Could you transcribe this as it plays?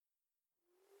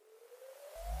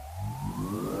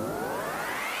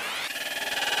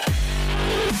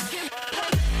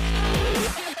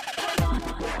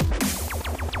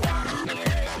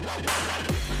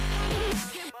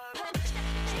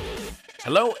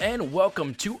Hello and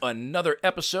welcome to another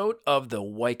episode of the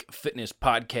Wyke Fitness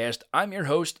Podcast. I'm your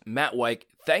host, Matt Wyke.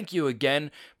 Thank you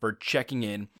again for checking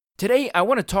in. Today, I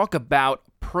want to talk about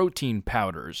protein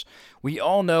powders. We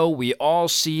all know, we all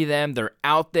see them. They're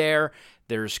out there.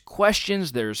 There's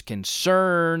questions, there's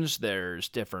concerns, there's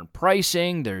different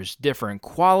pricing, there's different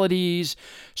qualities.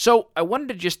 So I wanted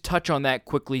to just touch on that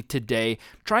quickly today.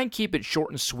 Try and keep it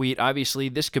short and sweet. Obviously,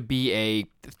 this could be a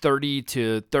 30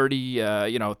 to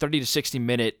 60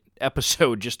 minute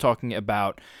episode just talking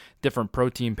about different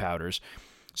protein powders.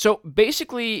 So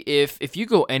basically, if you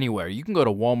go anywhere, you can go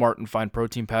to Walmart and find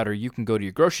protein powder, you can go to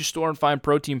your grocery store and find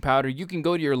protein powder, you can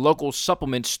go to your local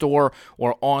supplement store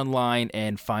or online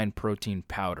and find protein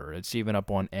powder. It's even up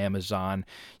on Amazon.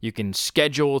 You can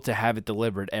schedule to have it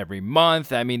delivered every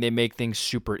month. I mean, they make things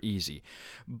super easy.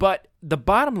 But the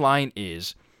bottom line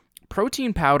is,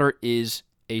 protein powder is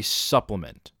a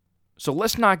supplement. So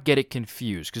let's not get it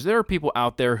confused, because there are people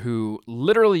out there who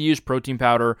literally use protein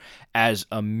powder as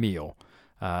a meal.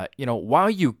 While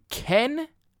you can,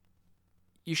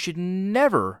 you should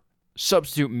never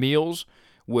substitute meals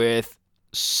with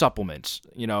supplements.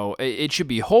 It should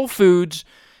be whole foods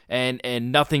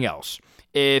and nothing else.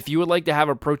 If you would like to have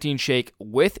a protein shake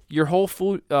with your whole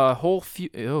food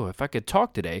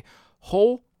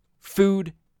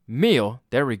meal,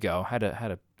 there we go. Had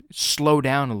to slow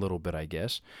down a little bit, I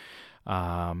guess.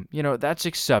 That's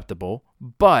acceptable,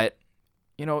 but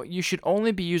you should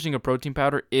only be using a protein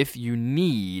powder if you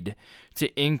need to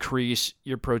increase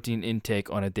your protein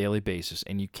intake on a daily basis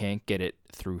and you can't get it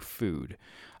through food.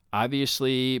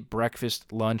 Obviously,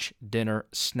 breakfast, lunch, dinner,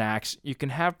 snacks, you can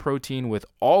have protein with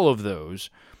all of those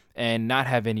and not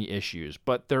have any issues.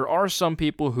 But there are some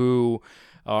people who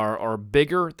are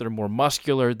bigger, they're more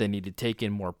muscular, they need to take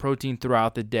in more protein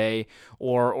throughout the day,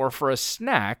 or for a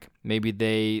snack, maybe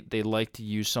they like to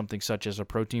use something such as a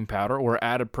protein powder or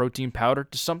add a protein powder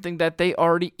to something that they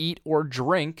already eat or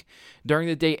drink during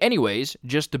the day anyways,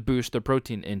 just to boost their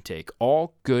protein intake.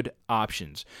 All good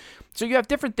options. So you have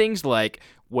different things like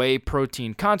whey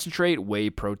protein concentrate,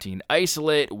 whey protein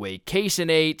isolate, whey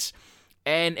caseinate,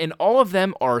 and all of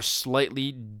them are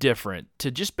slightly different.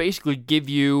 To just basically give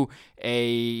you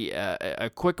a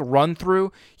quick run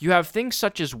through, you have things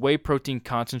such as whey protein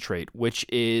concentrate, which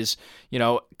is,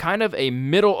 kind of a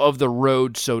middle of the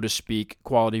road, so to speak,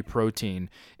 quality protein.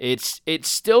 It's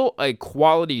still a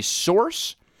quality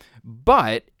source,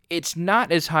 but it's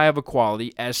not as high of a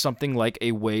quality as something like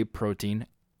a whey protein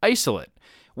isolate.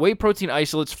 Whey protein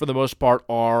isolates, for the most part,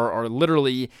 are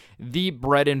literally the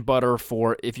bread and butter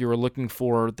for if you were looking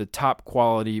for the top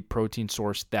quality protein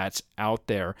source that's out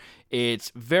there. It's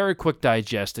very quick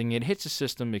digesting. It hits the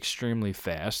system extremely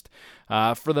fast.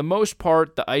 For the most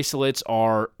part, the isolates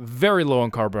are very low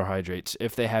in carbohydrates,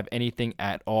 if they have anything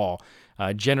at all.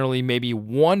 Generally, maybe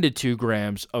 1 to 2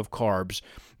 grams of carbs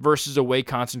versus a whey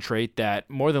concentrate that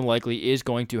more than likely is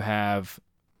going to have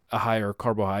a higher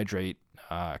carbohydrate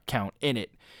count in it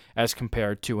as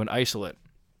compared to an isolate.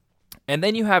 And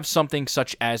then you have something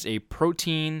such as a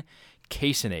protein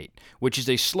caseinate, which is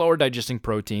a slower digesting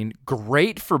protein,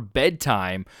 great for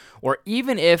bedtime, or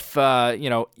even if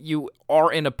you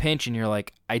are in a pinch and you're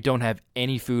like, I don't have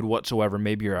any food whatsoever.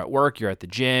 Maybe you're at work, you're at the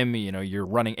gym, you're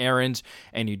running errands,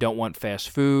 and you don't want fast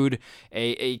food.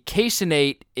 A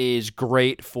caseinate is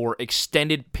great for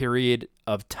extended period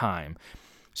of time.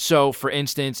 So, for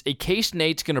instance, a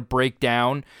caseinate's going to break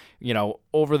down,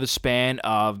 over the span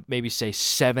of maybe, say,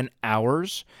 7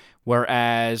 hours,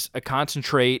 whereas a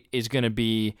concentrate is going to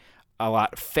be a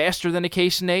lot faster than a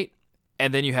caseinate.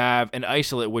 And then you have an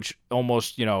isolate, which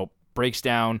almost, breaks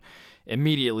down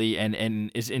immediately and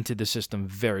is into the system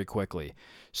very quickly.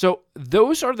 So,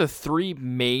 those are the three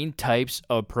main types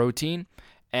of protein.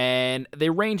 And they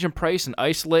range in price. An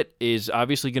isolate is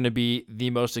obviously going to be the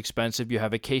most expensive. You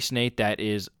have a caseinate that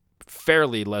is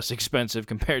fairly less expensive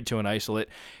compared to an isolate.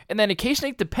 And then a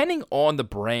caseinate, depending on the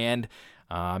brand,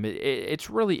 it's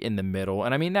really in the middle.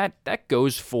 And I mean, that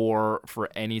goes for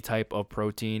any type of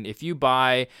protein. If you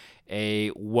buy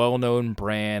a well-known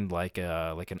brand like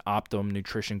an Optimum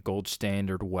Nutrition Gold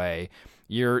Standard whey,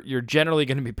 you're generally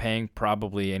going to be paying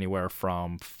probably anywhere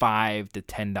from $5 to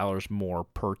 $10 more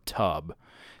per tub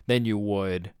than you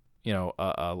would,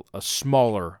 a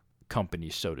smaller company,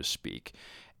 so to speak.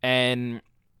 And,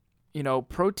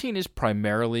 protein is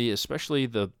primarily, especially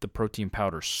the protein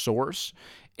powder source,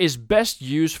 is best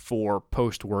used for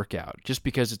post-workout just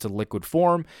because it's a liquid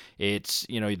form. It's,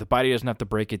 the body doesn't have to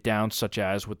break it down, such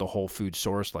as with the whole food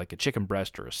source like a chicken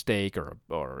breast or a steak or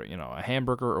a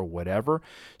hamburger or whatever.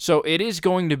 So it is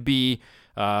going to be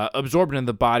absorb it in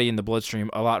the body and the bloodstream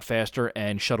a lot faster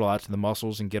and shuttle out to the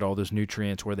muscles and get all those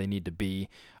nutrients where they need to be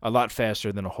a lot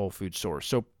faster than a whole food source.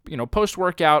 So,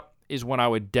 post-workout is when I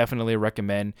would definitely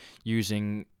recommend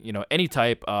using, any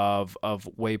type of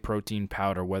whey protein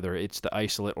powder, whether it's the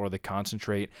isolate or the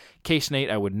concentrate. Casein,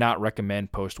 I would not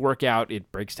recommend post-workout.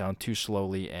 It breaks down too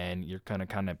slowly, and you're going to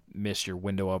kind of miss your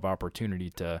window of opportunity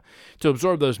to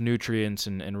absorb those nutrients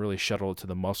and really shuttle it to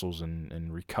the muscles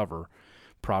and recover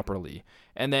properly.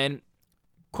 And then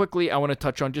quickly, I want to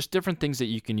touch on just different things that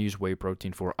you can use whey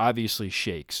protein for. Obviously,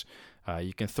 shakes.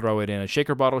 You can throw it in a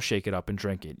shaker bottle, shake it up, and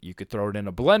drink it. You could throw it in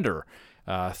a blender,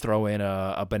 throw in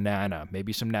a banana,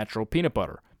 maybe some natural peanut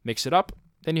butter. Mix it up,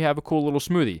 then you have a cool little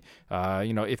smoothie.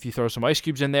 If you throw some ice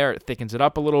cubes in there, it thickens it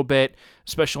up a little bit,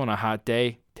 especially on a hot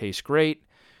day. Tastes great.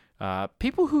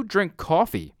 People who drink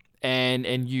coffee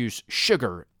and use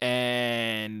sugar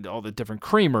and all the different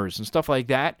creamers and stuff like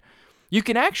that, you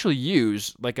can actually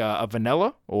use like a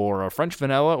vanilla or a French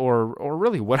vanilla or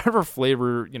really whatever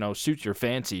flavor suits your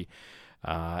fancy,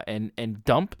 and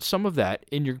dump some of that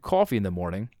in your coffee in the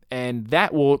morning, and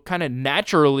that will kind of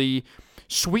naturally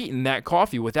sweeten that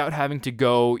coffee without having to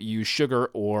go use sugar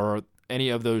or any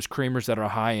of those creamers that are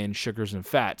high in sugars and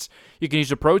fats. You can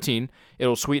use a protein;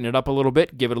 it'll sweeten it up a little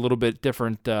bit, give it a little bit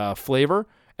different flavor.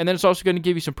 And then it's also going to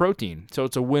give you some protein. So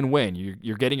it's a win-win.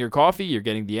 You're getting your coffee, you're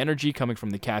getting the energy coming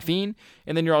from the caffeine,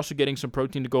 and then you're also getting some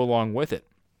protein to go along with it.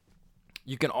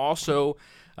 You can also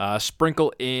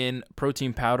sprinkle in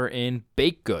protein powder in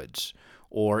baked goods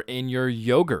or in your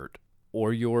yogurt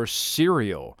or your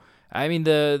cereal. I mean,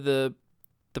 the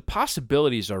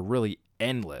possibilities are really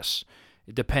endless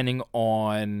depending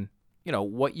on,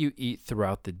 what you eat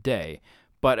throughout the day.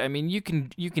 But I mean, you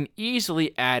can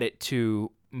easily add it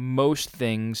to most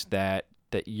things that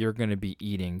you're going to be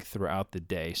eating throughout the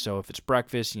day. So if it's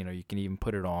breakfast, you can even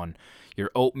put it on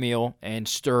your oatmeal and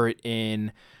stir it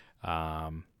in.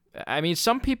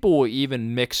 Some people will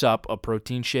even mix up a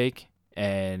protein shake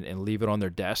and leave it on their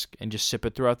desk and just sip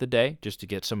it throughout the day just to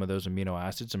get some of those amino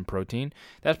acids and protein.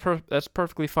 That's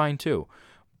perfectly fine too.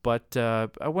 But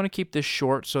I want to keep this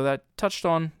short, so that touched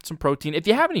on some protein. If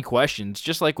you have any questions,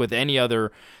 just like with any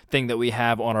other thing that we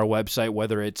have on our website,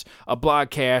 whether it's a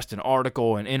blogcast, an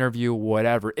article, an interview,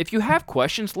 whatever, if you have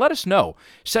questions, let us know.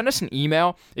 Send us an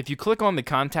email. If you click on the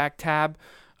contact tab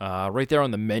right there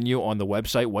on the menu on the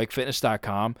website,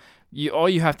 WakeFitness.com, all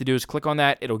you have to do is click on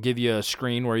that. It'll give you a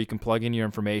screen where you can plug in your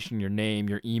information, your name,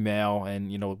 your email,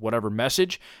 and whatever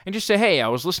message, and just say, hey, I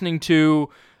was listening to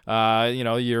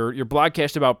your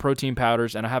blogcast about protein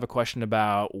powders, and I have a question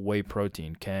about whey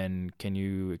protein. Can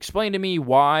you explain to me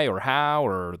why or how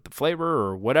or the flavor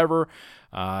or whatever?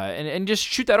 And just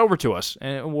shoot that over to us,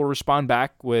 and we'll respond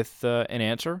back with an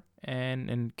answer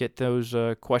and get those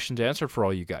questions answered for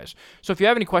all you guys. So if you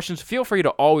have any questions, feel free to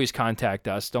always contact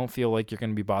us. Don't feel like you're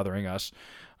going to be bothering us.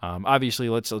 Obviously,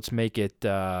 let's make it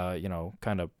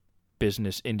kind of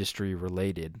business industry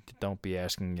related. Don't be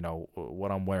asking,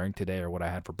 what I'm wearing today or what I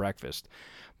had for breakfast.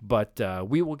 But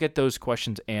we will get those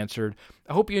questions answered.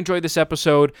 I hope you enjoyed this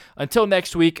episode. Until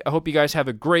next week, I hope you guys have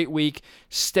a great week.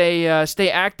 Stay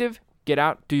active, get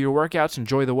out, do your workouts,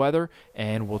 enjoy the weather,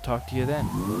 and we'll talk to you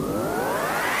then.